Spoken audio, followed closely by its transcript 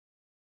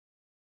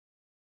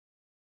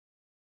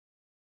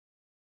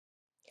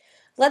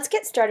Let's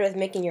get started with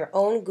making your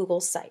own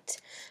Google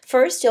site.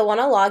 First, you'll want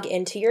to log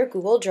into your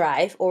Google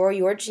Drive or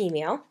your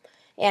Gmail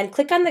and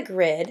click on the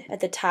grid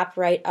at the top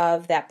right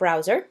of that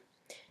browser,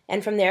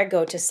 and from there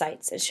go to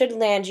Sites. It should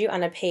land you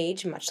on a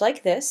page much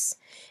like this,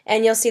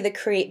 and you'll see the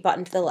Create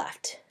button to the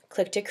left.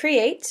 Click to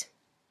create.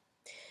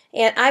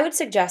 And I would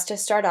suggest to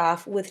start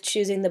off with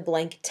choosing the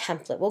blank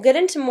template. We'll get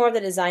into more of the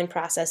design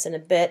process in a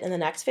bit in the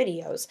next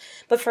videos,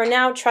 but for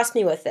now, trust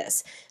me with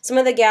this. Some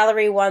of the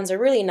gallery ones are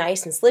really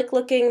nice and slick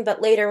looking,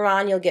 but later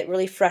on you'll get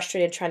really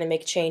frustrated trying to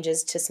make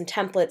changes to some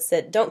templates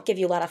that don't give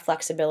you a lot of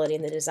flexibility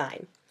in the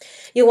design.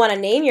 You'll want to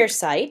name your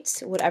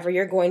site, whatever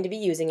you're going to be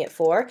using it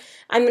for.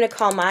 I'm going to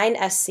call mine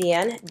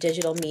SCN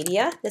Digital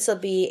Media. This will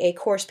be a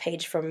course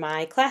page for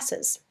my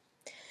classes.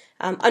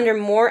 Under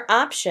More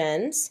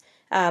Options,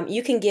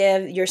 you can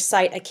give your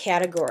site a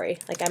category,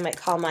 like I might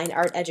call mine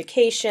Art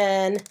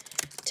Education,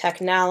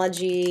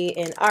 Technology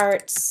and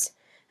Arts,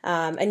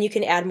 and you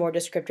can add more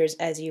descriptors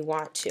as you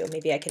want to.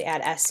 Maybe I could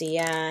add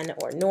SEN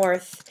or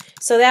North,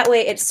 so that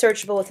way it's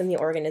searchable within the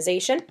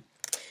organization.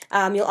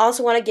 You'll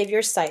also want to give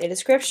your site a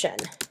description.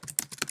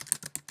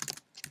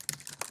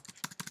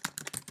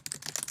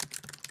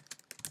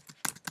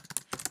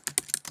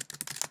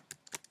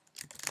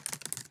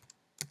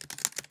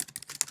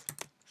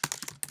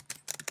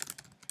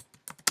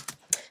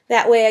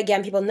 That way,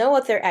 again, people know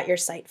what they're at your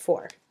site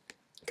for.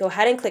 Go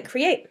ahead and click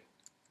Create.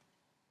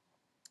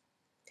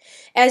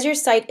 As your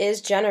site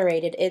is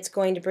generated, it's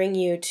going to bring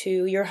you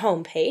to your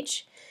home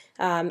page.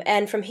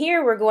 And from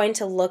here, we're going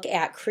to look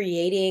at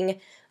creating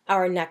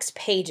our next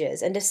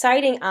pages and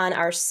deciding on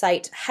our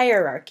site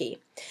hierarchy.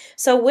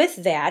 So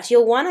with that,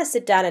 you'll want to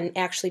sit down and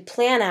actually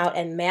plan out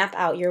and map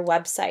out your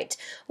website.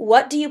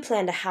 What do you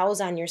plan to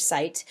house on your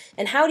site,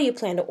 and how do you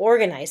plan to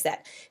organize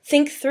that?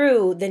 Think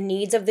through the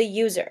needs of the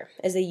user.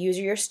 Is the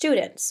user your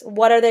students?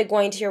 What are they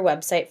going to your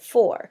website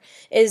for?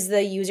 Is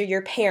the user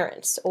your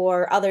parents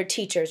or other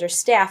teachers or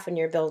staff in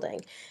your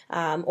building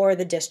or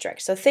the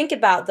district? So think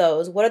about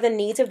those. What are the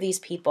needs of these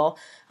people,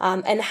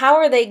 and how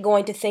are they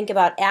going to think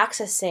about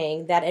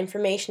accessing that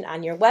information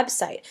on your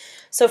website?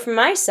 So for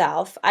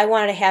myself, I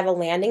wanted to have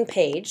a landing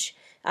page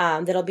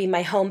that'll be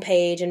my home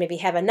page and maybe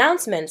have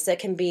announcements that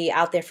can be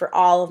out there for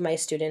all of my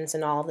students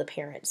and all of the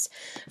parents.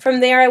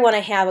 From there, I want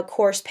to have a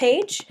course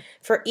page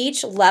for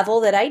each level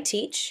that I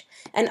teach,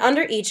 and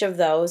under each of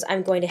those,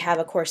 I'm going to have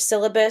a course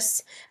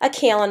syllabus, a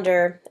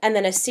calendar, and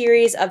then a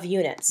series of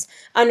units.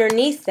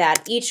 Underneath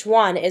that, each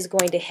one is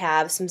going to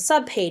have some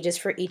subpages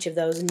for each of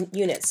those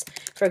units.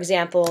 For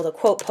example, the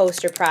quote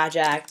poster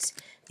project,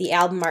 the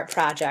album art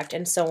project,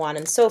 and so on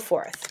and so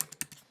forth.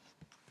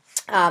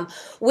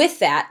 With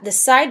that, the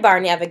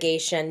sidebar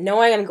navigation,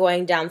 knowing I'm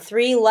going down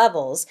 3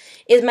 levels,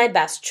 is my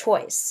best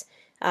choice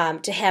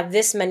to have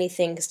this many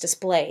things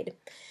displayed.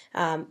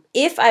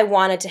 If I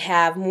wanted to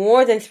have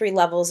more than 3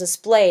 levels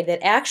displayed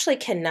that actually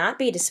cannot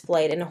be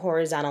displayed in a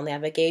horizontal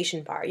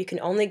navigation bar, you can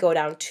only go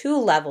down 2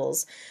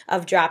 levels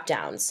of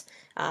drop-downs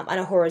on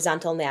a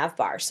horizontal nav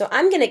bar. So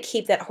I'm going to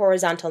keep that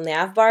horizontal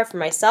nav bar for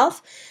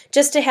myself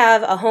just to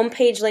have a home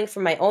page link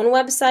from my own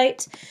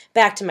website,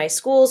 back to my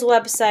school's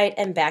website,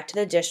 and back to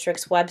the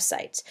district's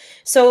website.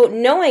 So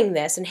knowing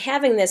this and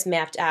having this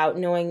mapped out,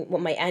 knowing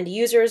what my end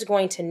user is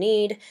going to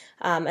need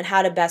and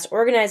how to best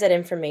organize that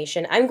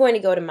information, I'm going to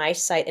go to my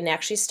site and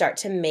actually start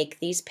to make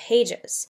these pages.